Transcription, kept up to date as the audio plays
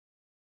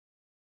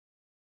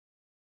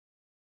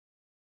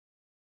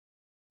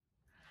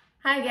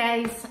Hi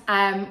guys,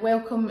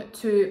 welcome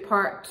to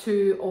part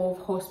 2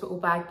 of hospital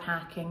bag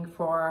packing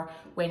for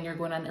when you're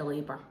going into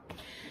labour.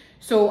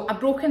 So I've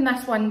broken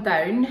this one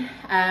down.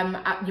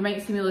 You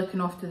might see me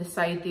looking off to the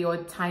side the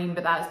odd time,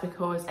 but that's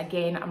because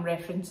again I'm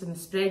referencing the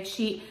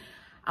spreadsheet.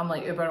 I'm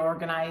like uber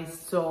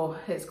organised, so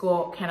it's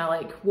got kind of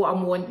like what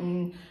I'm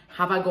wanting,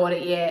 have I got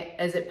it yet,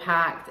 is it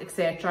packed,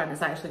 etc. And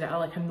it's actually got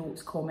like a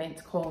notes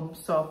comments column.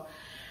 So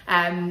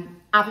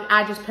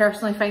I just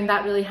personally find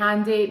that really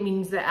handy. It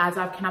means that as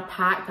I've kind of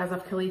packed, as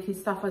I've collated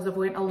stuff as I've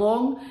went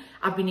along,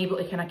 I've been able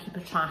to kind of keep a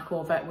track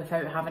of it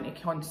without having to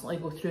constantly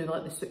go through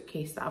like the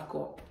suitcase that I've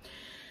got.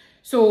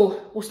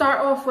 So we'll start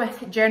off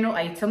with general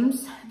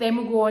items, then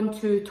we'll go on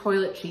to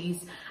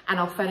toiletries, and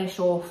I'll finish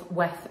off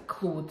with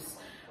clothes.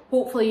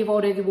 Hopefully you've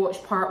already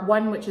watched part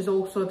 1, which is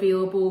also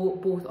available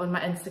both on my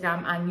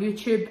Instagram and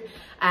YouTube,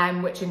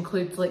 which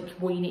includes like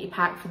what you need to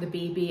pack for the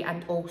baby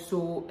and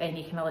also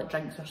any kind of like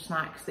drinks or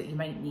snacks that you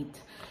might need.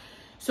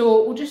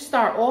 So we'll just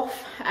start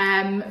off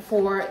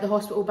for the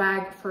hospital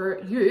bag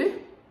for you,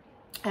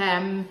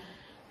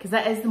 because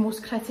that is the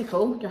most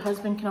critical. Your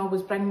husband can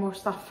always bring more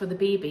stuff for the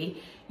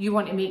baby. You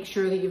want to make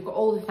sure that you've got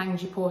all the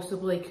things you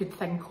possibly could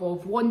think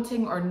of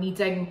wanting or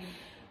needing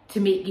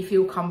to make you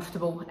feel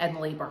comfortable in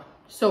labour.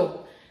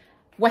 So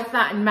with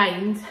that in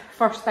mind,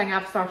 first thing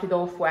I've started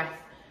off with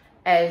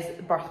is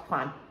the birth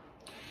plan.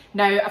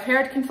 Now, I've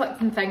heard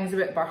conflicting things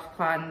about birth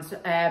plans,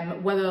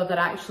 whether they're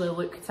actually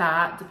looked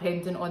at,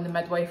 depending on the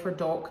midwife or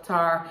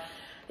doctor.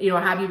 You know,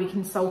 have you been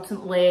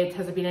consultant led?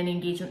 Has there been any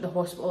engagement at the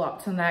hospital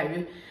up to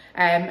now?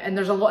 And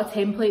there's a lot of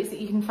templates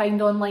that you can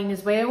find online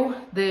as well.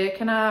 The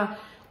kind of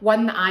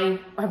one that I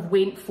have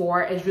went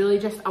for is really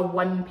just a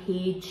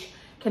 1-page,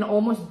 kind of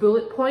almost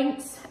bullet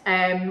points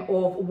of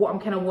what I'm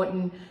kind of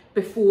wanting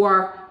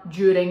before,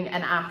 during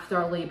and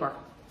after labour.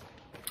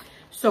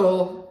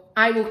 So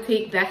I will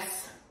take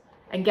this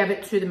and give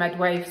it to the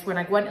midwives when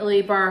I go into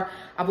labour.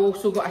 I've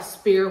also got a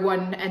spare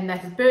one in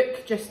this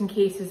book just in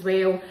case as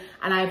well,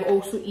 and I've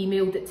also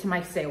emailed it to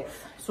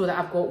myself so that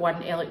I've got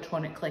one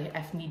electronically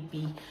if need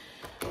be.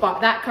 But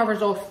that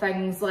covers off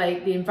things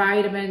like the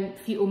environment,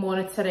 fetal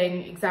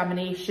monitoring,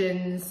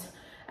 examinations,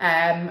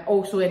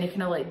 also any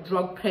kind of like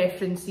drug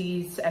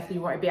preferences if you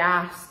want to be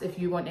asked, if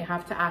you want to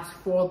have to ask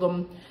for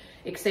them,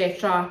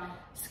 etc.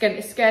 Skin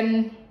to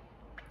skin,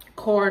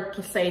 cord,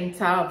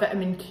 placenta,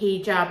 vitamin K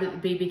jab that the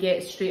baby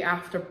gets straight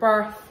after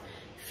birth,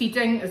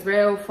 feeding as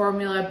well,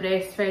 formula,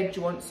 breastfed, do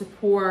you want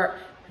support,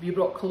 have you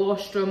brought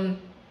colostrum,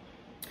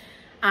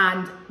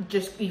 and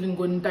just even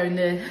going down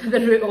the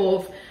route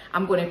of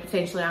I'm going to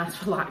potentially ask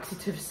for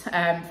laxatives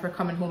for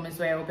coming home as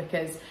well,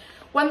 because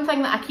one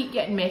thing that I keep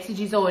getting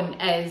messages on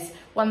is,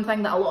 one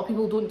thing that a lot of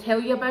people don't tell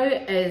you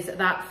about is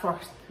that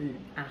first poo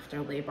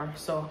after labour.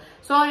 So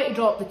sorry to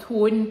drop the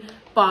tone,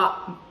 but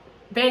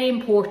very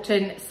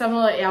important.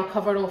 Similarly, I'll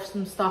cover off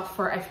some stuff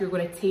for if you're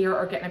going to tear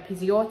or get an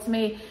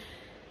episiotomy.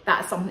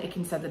 That's something to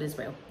consider as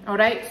well. All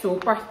right, so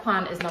birth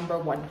plan is number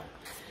 1.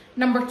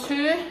 Number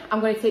 2, I'm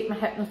going to take my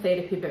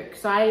hypnotherapy book.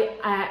 So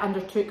I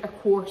undertook a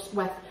course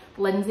with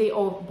Lindsay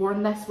of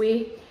Born This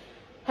Way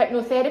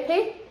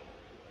Hypnotherapy,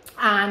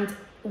 and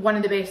one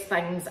of the best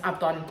things I've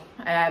done,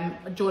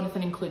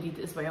 Jonathan included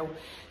as well.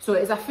 So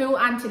it's a full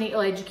antenatal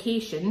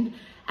education,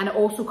 and it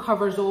also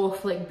covers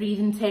off like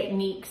breathing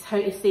techniques, how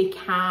to stay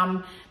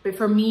calm. But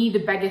for me, the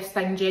biggest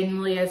thing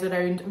generally is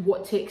around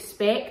what to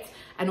expect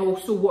and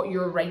also what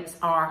your rights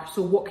are.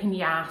 So what can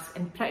you ask?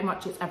 And pretty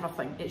much it's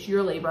everything. It's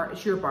your labour,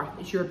 it's your birth,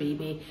 it's your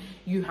baby.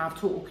 You have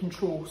total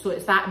control. So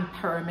it's that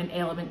empowerment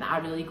element that I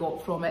really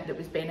got from it that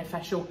was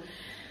beneficial.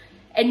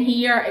 In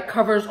here, it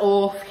covers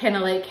off kind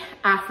of like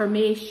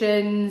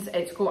affirmations.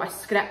 It's got a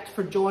script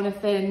for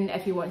Jonathan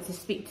if he wants to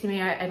speak to me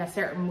in a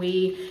certain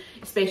way,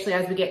 especially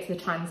as we get to the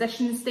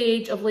transition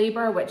stage of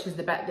labour, which is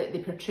the bit that they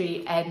portray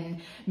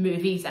in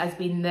movies as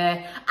being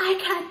the, I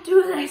can't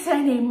do this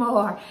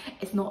anymore.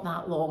 It's not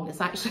that long,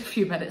 it's actually a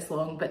few minutes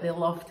long, but they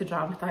love to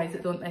dramatise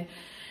it, don't they?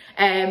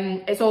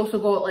 It's also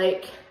got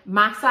like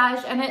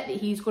massage in it that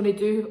he's going to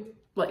do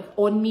like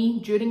on me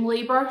during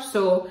labour.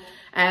 So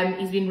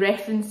he's been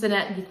referencing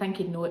it. You think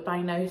he'd know it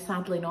by now,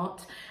 sadly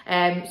not.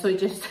 So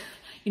just,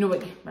 you know,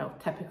 like, well,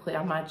 typically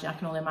I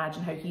can only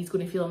imagine how he's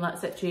going to feel in that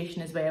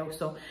situation as well.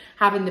 So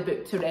having the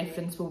book to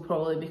reference will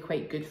probably be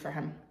quite good for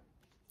him.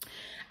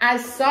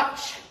 As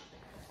such,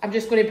 I'm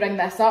just going to bring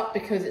this up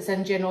because it's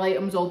in general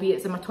items, albeit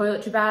it's in my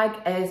toiletry bag,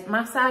 is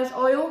massage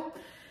oil.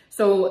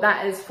 So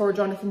that is for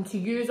Jonathan to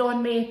use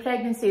on me,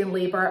 pregnancy and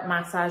labour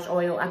massage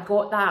oil. I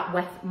got that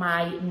with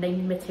my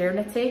 9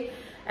 maternity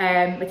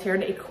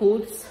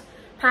clothes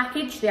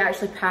package. They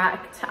actually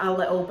packed a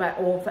little bit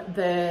of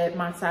the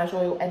massage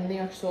oil in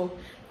there, so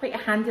quite a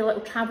handy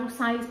little travel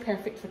size,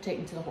 perfect for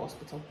taking to the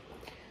hospital.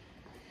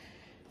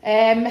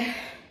 Right,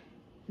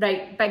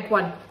 big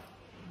one.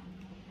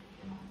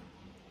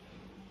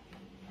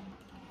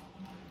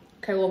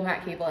 Look how long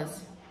that cable is,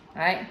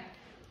 right?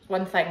 It's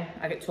one thing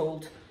I get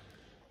told.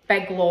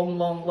 Big,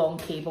 long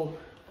cable.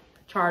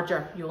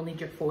 Charger, you'll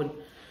need your phone.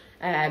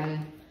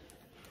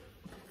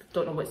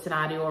 don't know what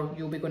scenario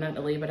you'll be going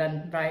into labour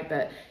in, right?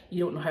 But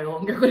you don't know how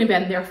long you're going to be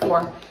in there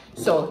for,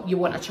 so you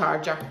want a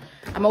charger.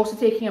 I'm also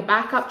taking a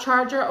backup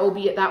charger,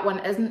 albeit that one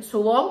isn't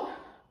so long,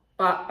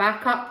 but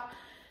backup.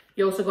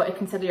 You also got to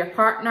consider your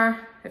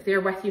partner, if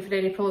they're with you for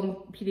any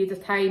prolonged period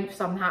of time, if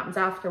something happens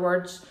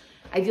afterwards.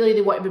 Ideally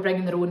they want to be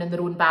bringing their own in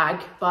their own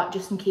bag, but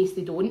just in case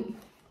they don't.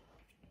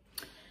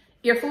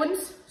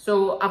 Earphones.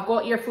 So I've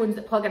got earphones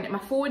that plug into my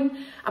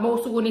phone. I'm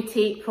also going to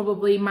take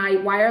probably my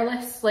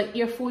wireless like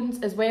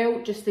earphones as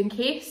well, just in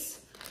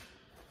case.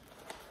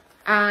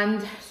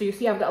 And so you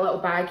see I've got a little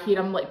bag here.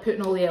 I'm like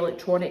putting all the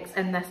electronics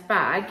in this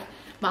bag.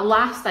 My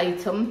last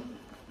item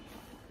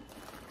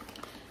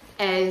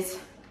is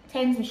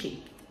TENS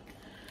machine.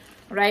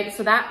 Right,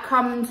 so that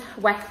comes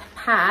with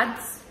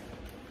pads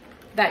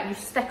that you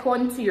stick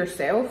onto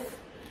yourself,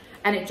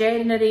 and it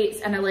generates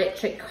an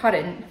electric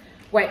current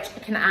which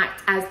can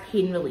act as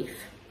pain relief.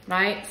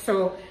 Right,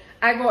 so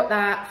I got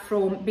that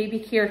from Baby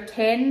Care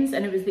TENS,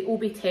 and it was the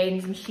OB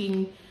TENS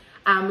machine,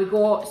 and we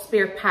got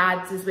spare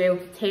pads as well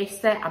to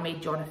test it. I made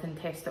Jonathan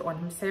test it on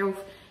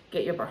himself.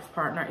 Get your birth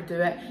partner to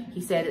do it.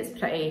 He said it's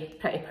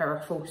pretty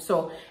powerful.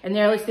 So in the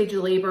early stage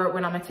of labour,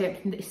 when I'm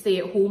attempting to stay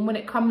at home when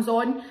it comes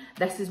on,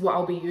 this is what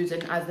I'll be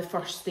using as the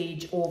first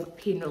stage of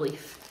pain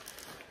relief.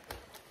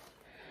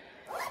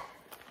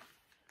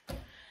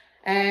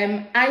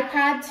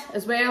 iPad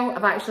as well.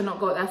 I've actually not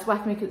got this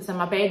with me because it's in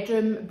my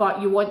bedroom,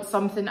 but you want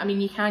something, I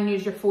mean, you can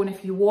use your phone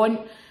if you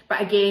want,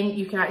 but again,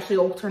 you can actually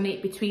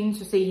alternate between.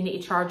 So say you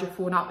need to charge your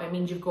phone up, it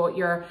means you've got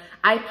your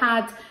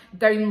iPad.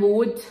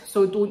 Download,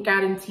 so don't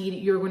guarantee that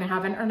you're going to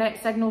have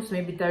internet signal, so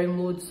maybe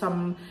download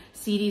some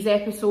series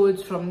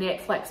episodes from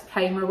Netflix,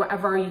 Prime or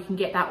whatever. You can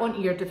get that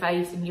onto your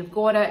device and you've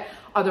got it.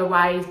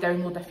 Otherwise,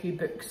 download a few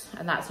books,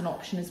 and that's an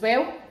option as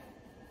well.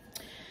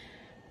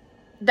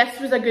 This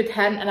was a good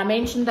hint, and I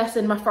mentioned this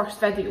in my first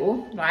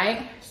video,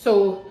 right?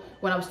 So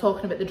when I was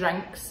talking about the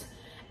drinks,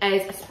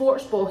 is a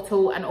sports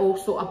bottle and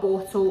also a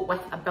bottle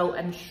with a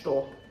built-in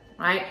straw,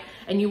 right?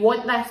 And you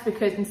want this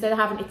because instead of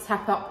having to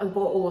tip up a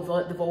bottle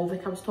of the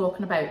Volvic I was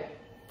talking about,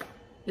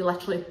 you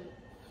literally,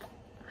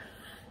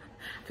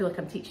 I feel like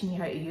I'm teaching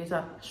you how to use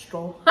a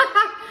straw.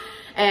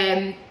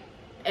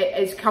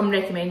 It's come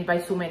recommended by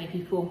so many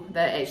people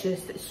that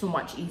it's so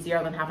much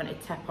easier than having to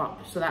tip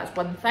up. So that's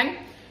one thing.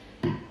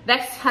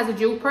 This has a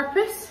dual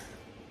purpose.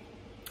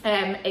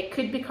 It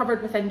could be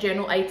covered within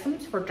general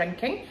items for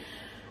drinking,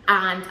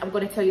 and I'm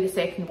going to tell you the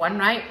second one,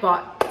 right?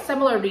 But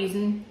similar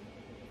reason,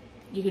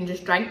 you can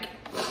just drink.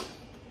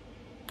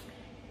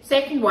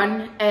 Second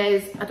one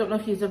is, I don't know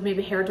if you've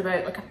maybe heard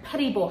about like a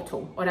piri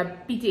bottle or a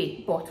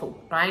bidet bottle,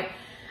 right?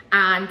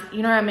 And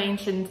you know, I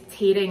mentioned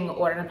tearing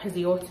or an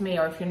episiotomy,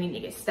 or if you're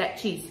needing to get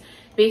stitches.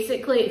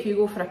 Basically, if you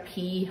go for a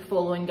pee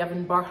following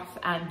giving birth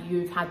and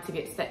you've had to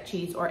get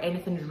stitches or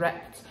anything's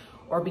ripped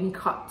or been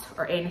cut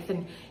or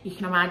anything, you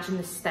can imagine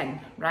the sting,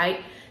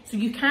 right? So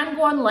you can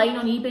go online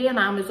on eBay and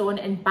Amazon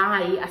and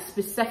buy a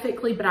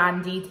specifically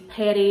branded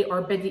peri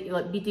or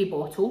bidet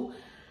bottle.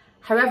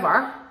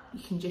 However,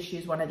 you can just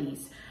use one of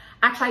these.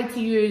 I tried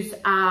to use,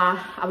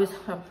 I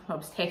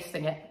was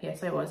testing it,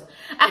 yes I was,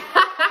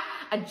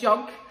 a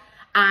jug,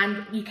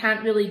 and you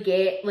can't really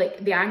get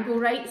like the angle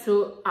right.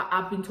 So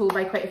I've been told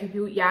by quite a few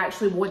people, you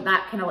actually want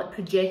that kind of like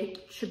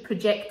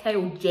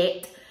projectile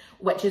jet,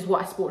 which is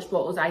what a sports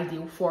bottle is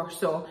ideal for.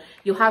 So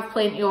you'll have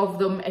plenty of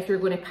them if you're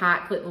going to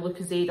pack like the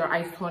Lucozade or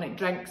isotonic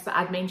drinks that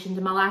I'd mentioned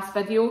in my last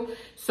video.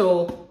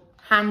 So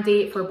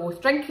handy for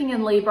both drinking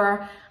in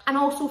labour and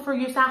also for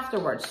use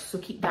afterwards. So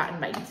keep that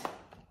in mind.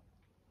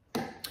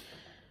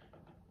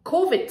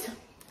 COVID.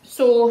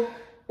 So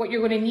what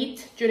you're going to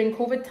need during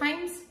COVID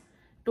times,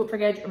 don't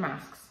forget your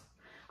masks.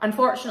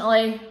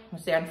 Unfortunately, I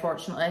say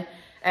unfortunately,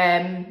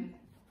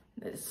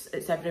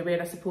 it's everywhere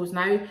I suppose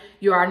now,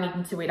 you are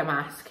needing to wear a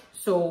mask.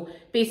 So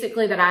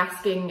basically they're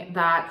asking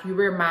that you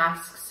wear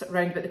masks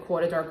around about the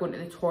corridor, going to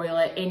the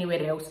toilet,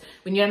 anywhere else.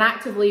 When you're in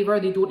active labour,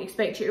 they don't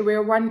expect you to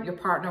wear one. Your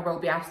partner will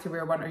be asked to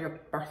wear one, or your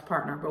birth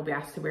partner will be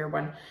asked to wear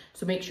one.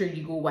 So make sure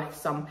you go with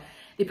some.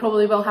 They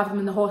probably will have them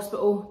in the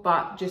hospital,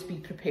 but just be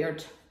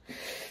prepared.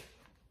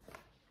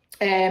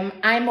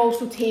 I'm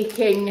also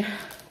taking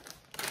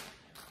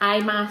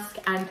eye mask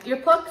and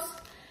earplugs.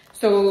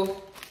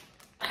 So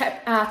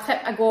a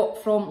tip I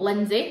got from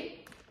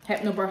Lindsay,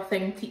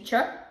 hypnobirthing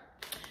teacher,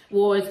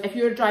 was if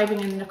you're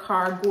driving in the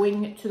car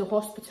going to the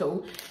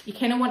hospital, you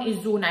kind of want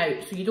to zone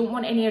out. So you don't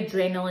want any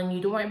adrenaline, you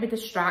don't want to be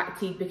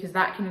distracted, because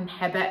that can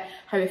inhibit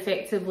how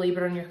effective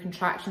labour and your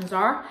contractions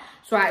are.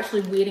 So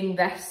actually wearing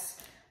this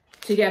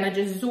to kind of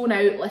just zone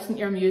out, listen to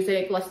your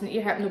music, listen to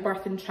your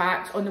hypnobirthing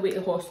tracks on the way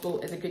to the hospital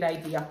is a good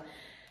idea.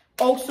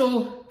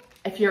 Also,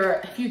 if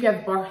you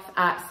give birth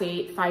at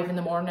say 5 in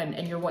the morning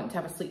and you're wanting to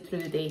have a sleep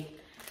through the day,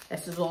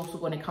 this is also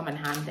going to come in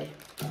handy.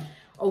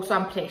 Also,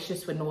 I'm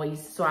precious with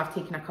noise, so I've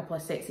taken a couple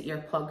of sets of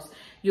earplugs.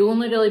 You'll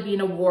only really be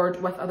in a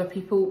ward with other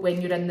people when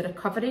you're in the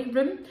recovery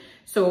room.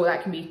 So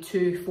that can be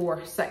 2,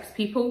 4, 6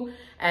 people.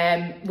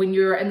 When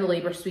you're in the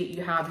labour suite,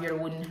 you have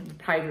your own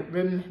private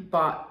room,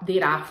 but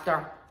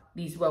thereafter,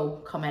 these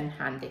will come in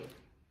handy.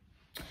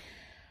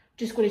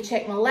 Just going to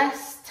check my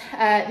list.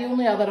 The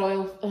only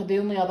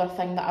other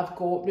thing that I've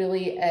got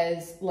really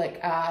is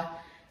like a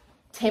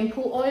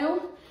temple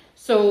oil.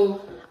 So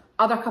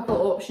other couple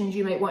of options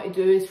you might want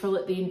to do is for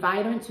like the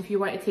environment. So if you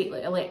want to take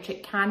like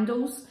electric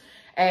candles,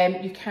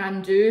 you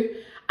can do.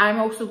 I'm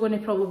also going to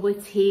probably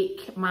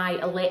take my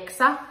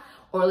Alexa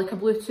or like a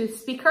Bluetooth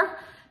speaker,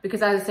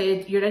 because as I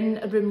said, you're in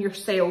a room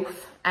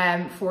yourself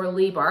for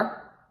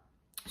labour.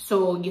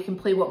 So you can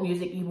play what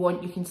music you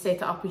want, you can set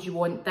it up as you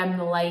want, dim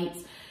the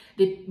lights.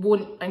 They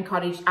won't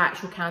encourage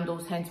actual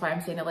candles, hence why I'm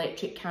saying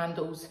electric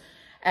candles.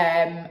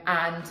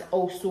 And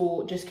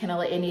also just kind of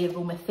like any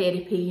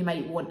aromatherapy you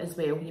might want as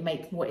well, you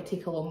might want to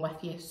take along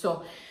with you.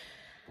 So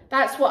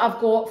that's what I've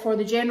got for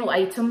the general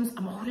items.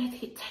 I'm already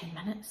at 10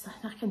 minutes.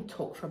 I can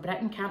talk for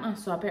Britain, can't I?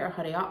 So I better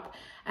hurry up.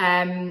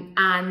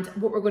 And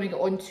what we're going to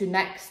get on to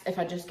next, if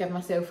I just give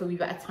myself a wee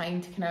bit of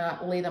time to kind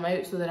of lay them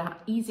out so they're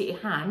easy to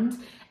hand,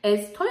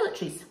 is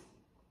toiletries.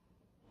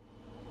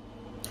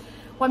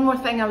 One more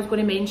thing I was going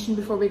to mention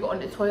before we got on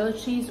to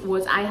toiletries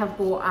was I have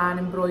bought an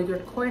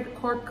embroidered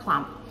cord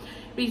clamp.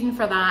 Reason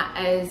for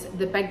that is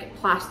the big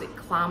plastic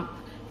clamp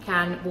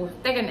can both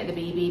dig into the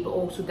baby but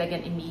also dig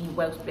into me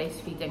whilst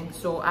breastfeeding.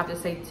 So I've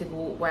decided to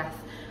go with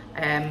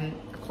a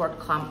cord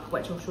clamp,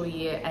 which I'll show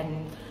you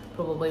in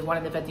probably one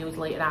of the videos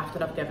later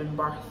after I've given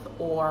birth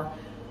or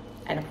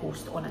in a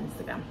post on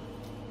Instagram.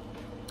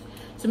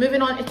 So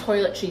moving on to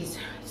toiletries,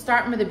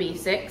 starting with the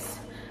basics,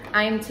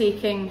 I am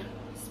taking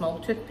small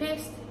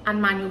toothpaste and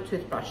manual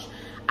toothbrush.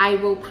 I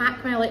will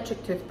pack my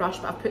electric toothbrush,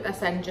 but I've put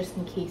this in just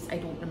in case I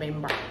don't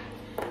remember.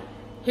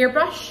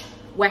 Hairbrush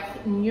with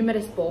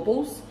numerous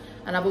bobbles,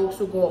 and I've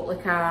also got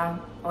like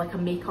a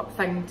makeup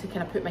thing to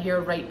kind of put my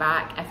hair right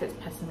back if it's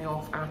pissing me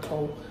off at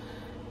all.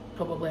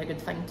 Probably a good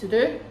thing to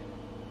do.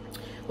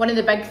 One of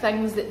the big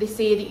things that they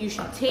say that you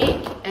should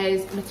take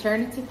is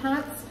maternity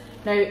pads.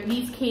 Now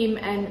these came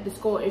in the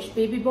Scottish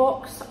baby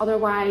box,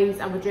 otherwise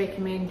I would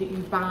recommend that you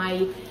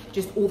buy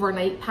just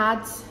overnight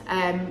pads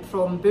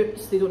from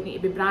Boots. They don't need to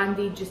be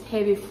branded, just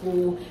heavy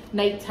flow,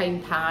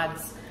 nighttime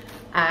pads.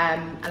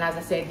 And as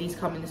I said, these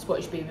come in the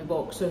Scottish baby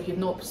box, so if you've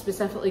not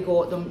specifically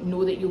got them,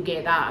 know that you'll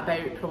get that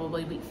about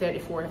probably week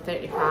 34 or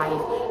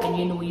 35, and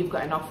you know you've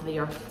got enough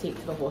there to take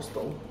to the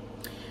hospital.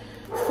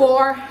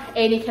 For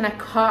any kind of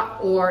cut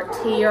or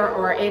tear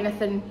or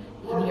anything,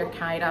 you can hear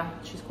Kyra,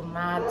 she's going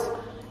mad,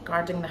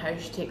 guarding the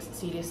house, she takes it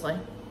seriously.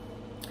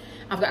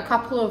 I've got a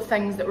couple of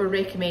things that were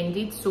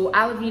recommended. So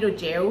aloe vera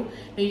gel,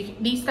 now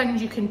these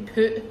things you can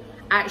put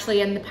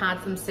actually in the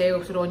pads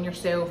themselves or on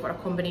yourself, or a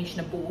combination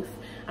of both.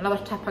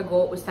 Another tip I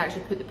got was to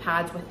actually put the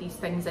pads with these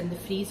things in the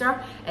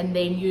freezer and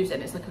then use it,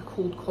 and it's like a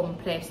cold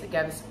compress that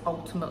gives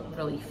ultimate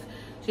relief.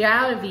 So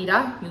yeah, aloe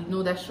vera, you'll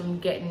know this from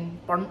getting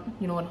burnt,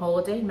 you know, on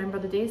holiday, remember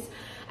the days?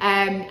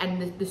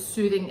 And the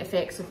soothing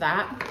effects of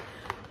that.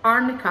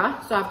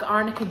 Arnica, so I've got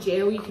Arnica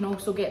gel, you can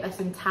also get this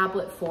in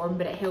tablet form,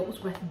 but it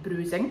helps with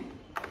bruising.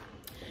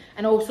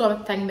 And also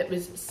a thing that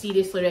was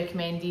seriously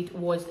recommended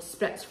was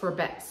Spritz for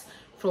Bits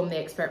from the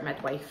Expert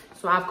Midwife.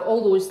 So I've got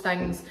all those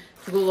things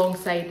to go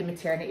alongside the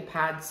maternity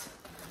pads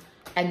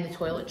in the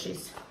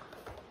toiletries,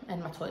 in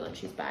my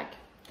toiletries bag.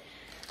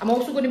 I'm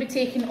also going to be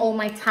taking all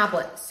my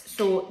tablets.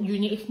 So you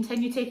need to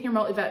continue taking your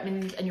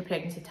multivitamins and your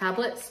pregnancy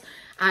tablets.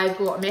 I've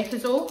got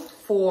omeprazole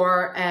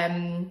for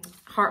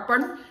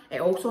heartburn.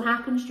 It also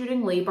happens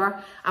during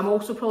labour. I'm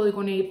also probably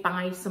going to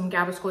buy some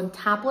Gaviscon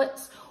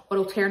tablets, or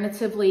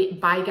alternatively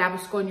buy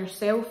Gaviscon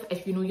yourself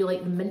if you know you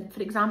like the mint,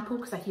 for example,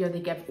 because I hear they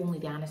give only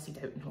the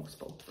aniseed out in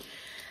hospital.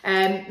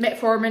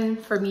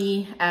 Metformin for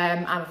me,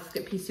 I've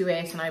got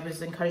PCOS and I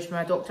was encouraged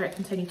by my doctor to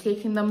continue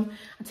taking them.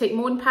 I take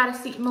more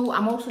paracetamol.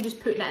 I'm also just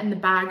putting it in the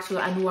bag so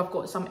that I know I've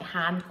got some at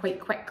hand quite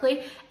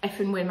quickly if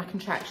and when my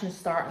contractions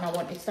start and I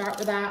want to start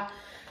with that.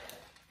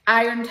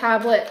 Iron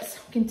tablets,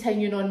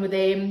 continuing on with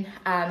them,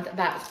 and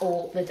that's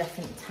all the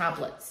different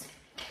tablets.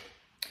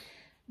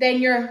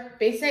 Then your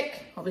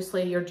basic,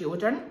 obviously your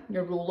deodorant,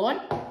 your roll-on.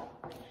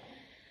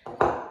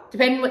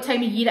 Depending what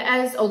time of year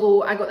it is,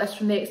 although I got this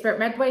from the Expert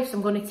Midwife, so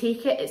I'm going to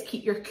take it. It's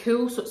Keep Your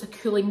Cool, so it's a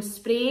cooling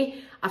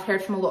spray. I've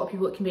heard from a lot of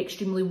people it can be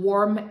extremely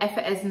warm. If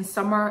it is in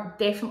summer,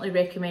 definitely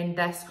recommend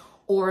this,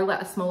 or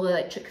like a small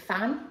electric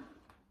fan.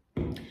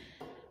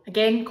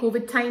 Again,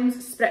 COVID times,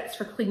 Spritz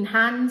for clean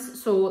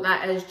hands, so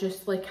that is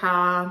just like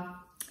a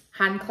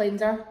hand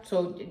cleanser.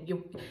 So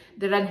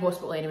they're in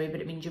hospital anyway, but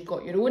it means you've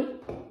got your own.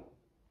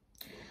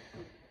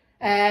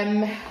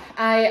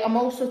 I am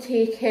also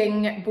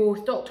taking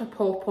both Dr.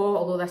 Pawpaw,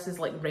 although this is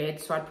like red,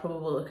 so I'd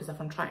probably look as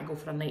if I'm trying to go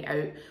for a night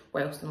out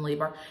whilst in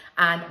labour,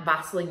 and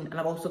Vasaline, and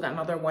I've also got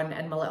another one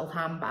in my little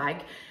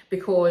handbag,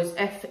 because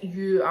if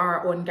you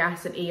are on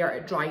gas and air,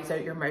 it dries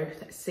out your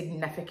mouth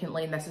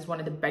significantly, and this is one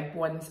of the big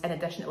ones, in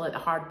addition to like the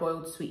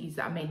hard-boiled sweeties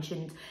that I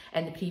mentioned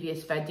in the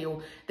previous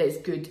video, that's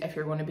good if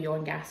you're going to be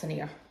on gas and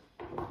air.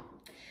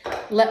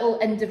 Little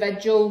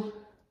individual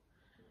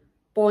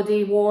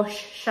body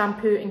wash,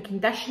 shampoo and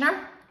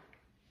conditioner.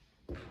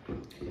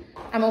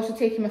 I'm also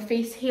taking my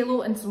face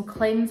halo and some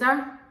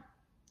cleanser.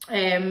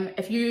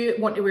 If you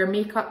want to wear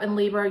makeup in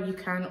labour, you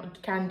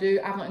can do.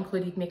 I've not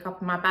included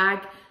makeup in my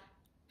bag.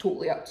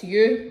 totally up to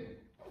you.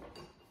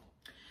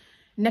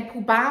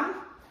 Nipple Balm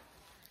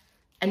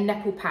and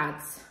Nipple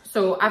Pads.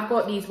 So I've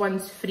got these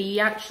ones free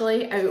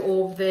actually out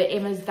of the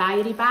Emma's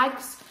Diary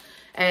bags.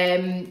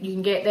 You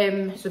can get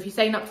them, so if you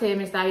sign up to the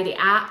Emma's Diary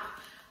app,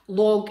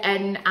 log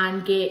in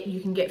and you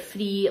can get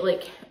free,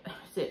 like,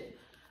 is it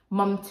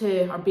mum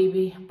to or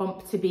baby,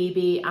 bump to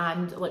baby,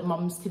 and like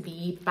mums to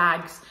be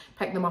bags.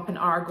 Pick them up in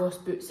Argos,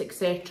 Boots,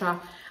 etc.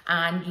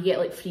 And you get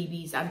like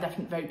freebies and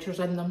different vouchers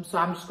in them. So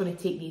I'm just going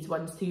to take these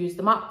ones to use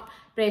them up.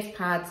 Breast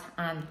pads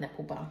and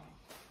nipple balm.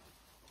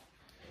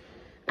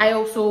 I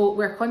also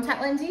wear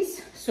contact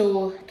lenses,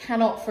 so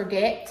cannot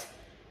forget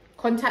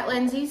contact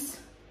lenses.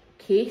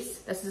 Case,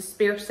 this is a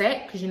spare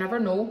set because you never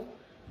know.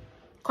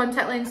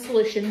 Contact lens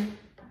solution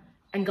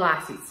and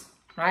glasses,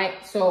 right?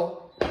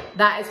 So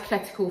that is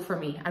critical for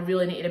me. I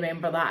really need to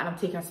remember that, and I'm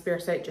taking a spare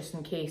set just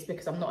in case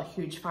because I'm not a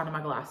huge fan of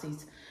my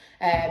glasses,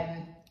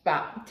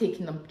 but I'm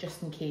taking them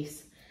just in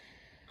case.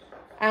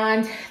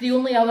 And the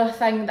only other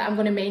thing that I'm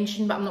going to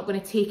mention but I'm not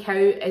going to take out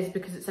is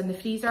because it's in the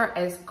freezer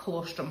is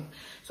colostrum.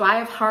 So I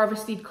have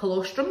harvested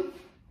colostrum,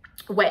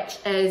 which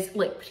is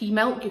like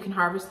pre-milk. You can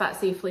harvest that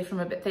safely from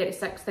about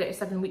 36,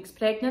 37 weeks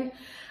pregnant.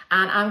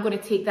 And I'm going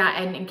to take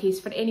that in case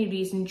for any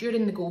reason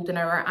during the golden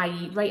hour,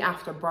 i.e. right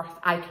after birth,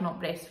 I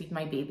cannot breastfeed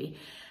my baby.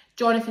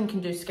 Jonathan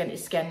can do skin to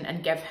skin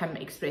and give him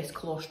express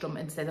colostrum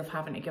instead of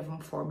having to give him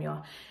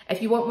formula.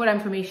 If you want more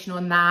information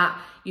on that,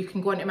 you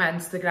can go onto my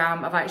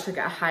Instagram. I've actually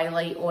got a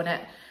highlight on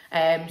it,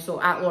 so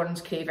at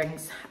Lauren's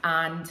Cravings,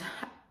 and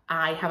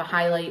I have a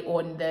highlight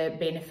on the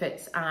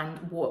benefits and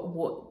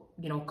what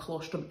you know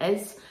colostrum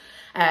is,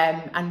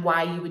 and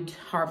why you would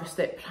harvest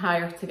it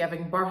prior to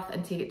giving birth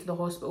and take it to the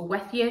hospital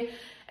with you.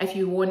 If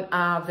you want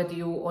a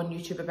video on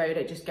YouTube about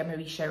it, just give me a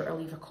wee shout or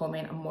leave a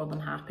comment. I'm more than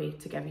happy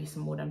to give you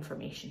some more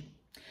information.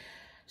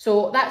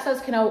 So that's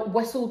us kind of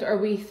whistled our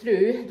way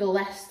through the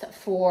list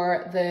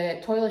for the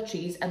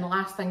toiletries, and the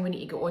last thing we need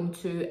to get on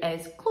to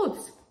is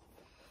clothes.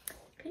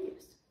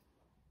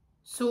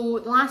 So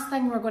the last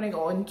thing we're going to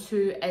go on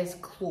to is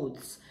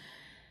clothes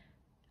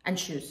and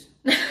shoes.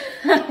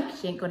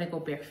 She ain't going to go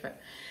barefoot.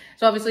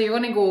 So obviously you're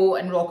going to go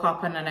and rock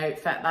up in an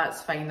outfit,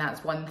 that's fine,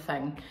 that's one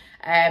thing.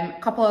 A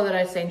couple other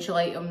essential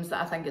items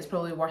that I think it's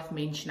probably worth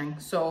mentioning.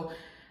 So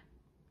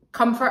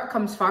comfort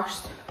comes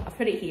first. I've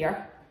put it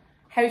here.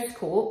 House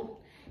coat,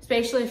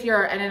 especially if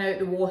you're in and out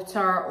the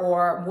water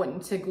or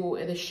wanting to go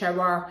to the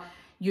shower,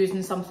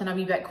 using something a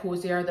wee bit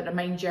cozier that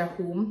reminds you of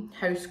home.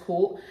 House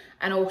coat,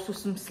 and also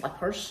some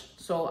slippers.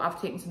 So I've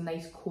taken some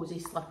nice cozy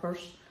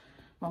slippers.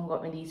 Mum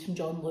got me these from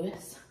John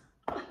Lewis.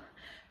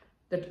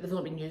 They've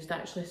not been used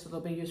actually, so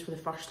they'll be used for the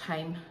first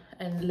time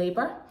in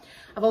labour.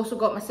 I've also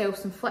got myself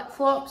some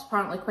flip-flops,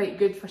 apparently quite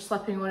good for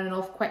slipping on and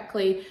off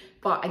quickly,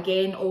 but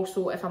again,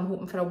 also if I'm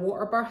hoping for a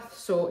water birth,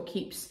 so it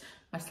keeps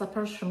my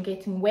slippers from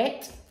getting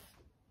wet.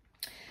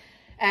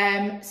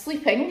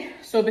 Sleeping,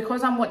 so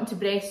because I'm wanting to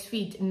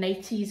breastfeed,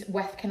 nighties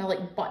with kind of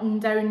like button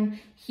down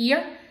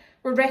here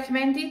were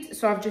recommended.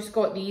 So I've just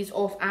got these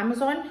off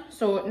Amazon.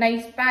 So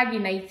nice baggy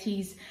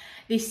nighties.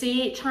 They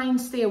say try and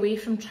stay away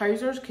from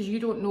trousers because you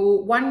don't know,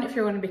 one, if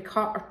you're going to be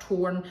cut or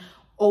torn,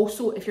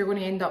 also if you're going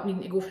to end up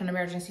needing to go for an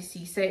emergency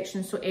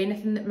C-section. So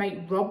anything that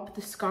might rub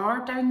the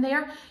scar down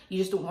there, you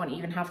just don't want to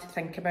even have to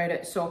think about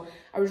it. So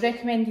I was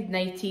recommended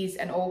nighties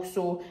and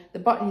also the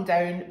button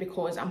down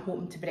because I'm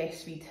hoping to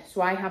breastfeed.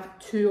 So I have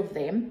 2 of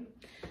them.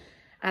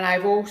 And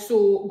I've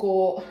also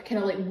got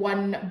kind of like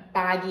one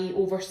baggy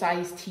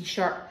oversized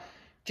t-shirt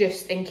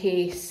just in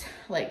case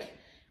like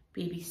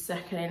baby's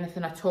sick or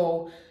anything at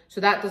all. So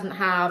that doesn't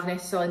have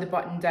necessarily the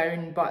button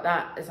down, but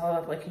that is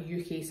like a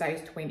UK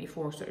size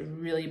 24, so it's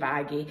really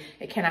baggy.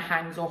 It kind of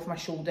hangs off my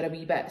shoulder a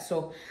wee bit,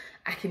 so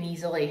I can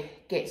easily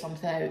get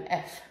something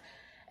out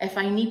if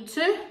I need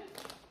to.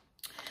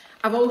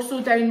 I've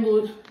also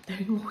downloaded,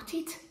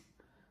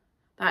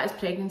 that is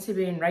pregnancy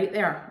brain right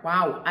there.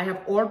 Wow, I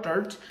have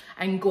ordered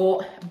and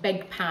got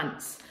big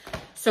pants.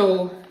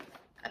 So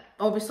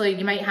obviously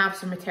you might have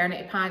some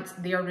maternity pants,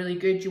 they are really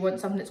good. You want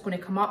something that's going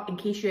to come up in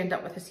case you end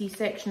up with a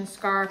C-section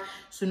scar,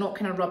 so not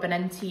kind of rubbing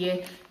into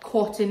you.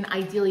 Cotton,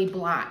 ideally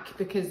black,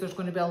 because there's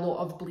going to be a lot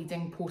of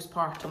bleeding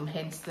postpartum,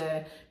 hence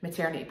the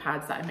maternity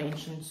pads that I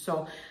mentioned.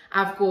 So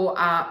I've got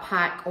a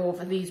pack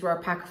of, these were a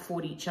pack of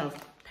 4 each, and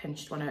I've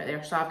pinched one out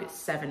there, so I've got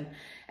 7.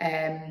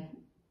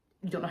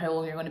 You don't know how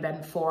long you're going to be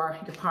in for.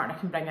 Your partner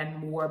can bring in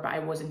more, but I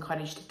was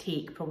encouraged to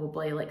take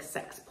probably like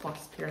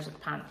 6+ pairs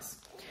of pants.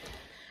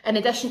 In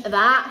addition to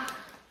that,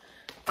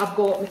 I've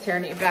got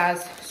maternity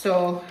bras.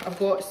 So I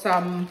got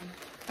some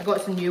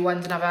new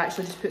ones, and I've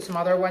actually just put some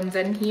other ones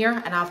in here,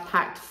 and I've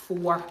packed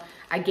 4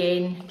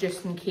 again,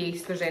 just in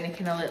case there's any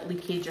kind of like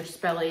leakage or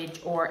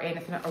spillage or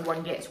anything, or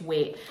one gets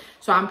wet.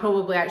 So I'm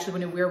probably actually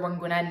going to wear one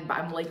going in, but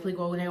I'm likely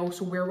going to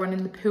also wear one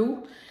in the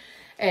pool.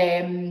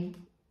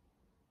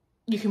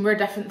 You can wear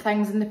different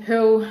things in the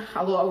pool.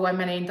 A lot of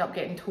women end up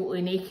getting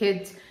totally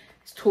naked.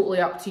 It's totally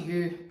up to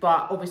you,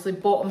 but obviously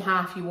bottom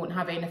half you won't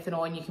have anything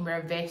on. You can wear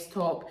a vest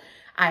top,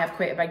 I have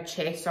quite a big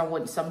chest, so I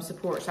want some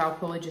support, so I'll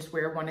probably just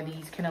wear one of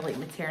these kind of like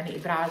maternity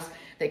bras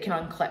that can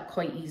unclip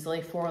quite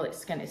easily for like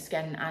skin to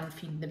skin and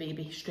feeding the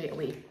baby straight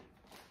away.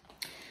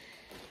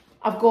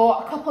 I've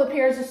got a couple of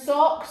pairs of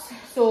socks,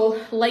 so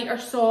lighter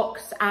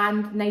socks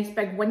and nice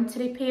big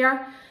wintry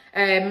pair.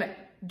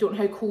 Don't know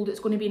how cold it's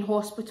going to be in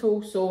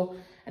hospital, so,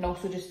 and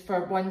also just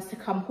for ones to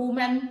come home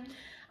in.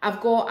 I've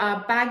got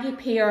a baggy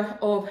pair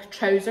of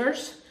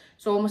trousers,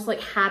 so almost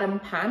like harem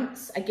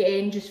pants,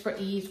 again just for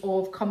ease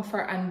of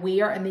comfort and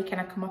wear, and they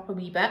kind of come up a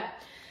wee bit.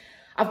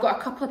 I've got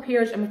a couple of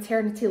pairs of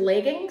maternity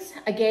leggings,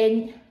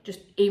 again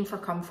just aim for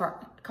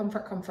comfort,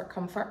 comfort, comfort,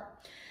 comfort.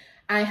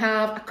 I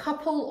have a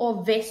couple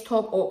of vest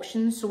top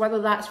options, so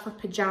whether that's for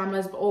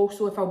pyjamas, but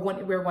also if I want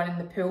to wear one in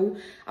the pool,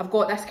 I've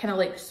got this kind of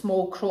like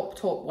small crop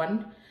top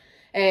one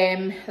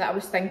that I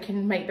was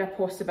thinking might be a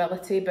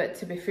possibility, but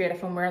to be fair,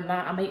 if I'm wearing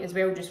that, I might as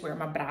well just wear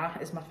my bra,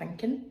 is my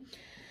thinking.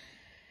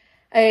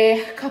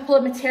 A couple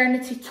of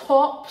maternity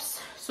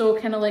tops, so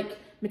kind of like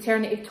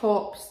maternity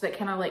tops that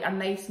kind of like are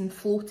nice and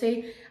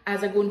floaty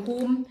as a going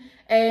home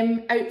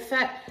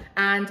outfit.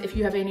 And if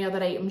you have any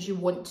other items you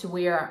want to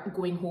wear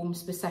going home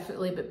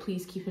specifically, but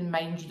please keep in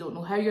mind you don't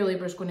know how your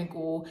labour is going to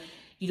go,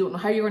 you don't know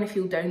how you're going to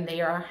feel down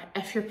there,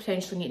 if you're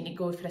potentially needing to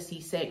go for a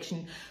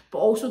C-section, but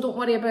also don't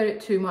worry about it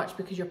too much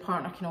because your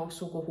partner can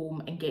also go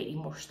home and get you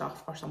more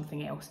stuff or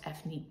something else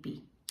if need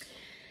be.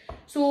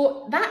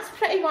 So that's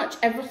pretty much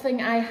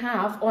everything I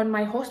have on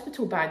my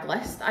hospital bag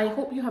list. I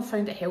hope you have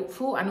found it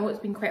helpful. I know it's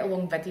been quite a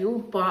long video,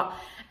 but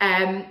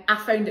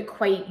I found it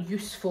quite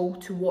useful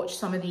to watch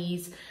some of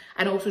these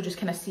and also just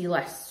kind of see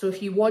lists. So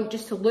if you want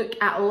just to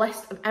look at a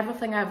list of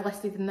everything I've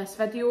listed in this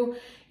video,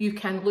 you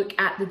can look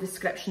at the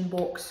description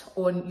box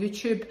on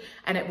YouTube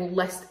and it will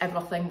list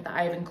everything that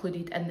I've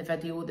included in the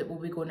video that will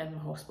be going in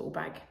my hospital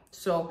bag.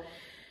 So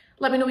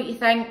let me know what you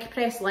think,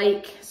 press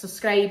like,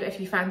 subscribe if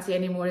you fancy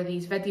any more of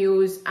these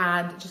videos,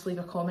 and just leave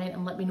a comment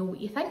and let me know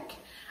what you think.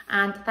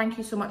 And thank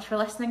you so much for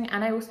listening,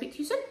 and I will speak to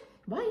you soon.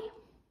 Bye.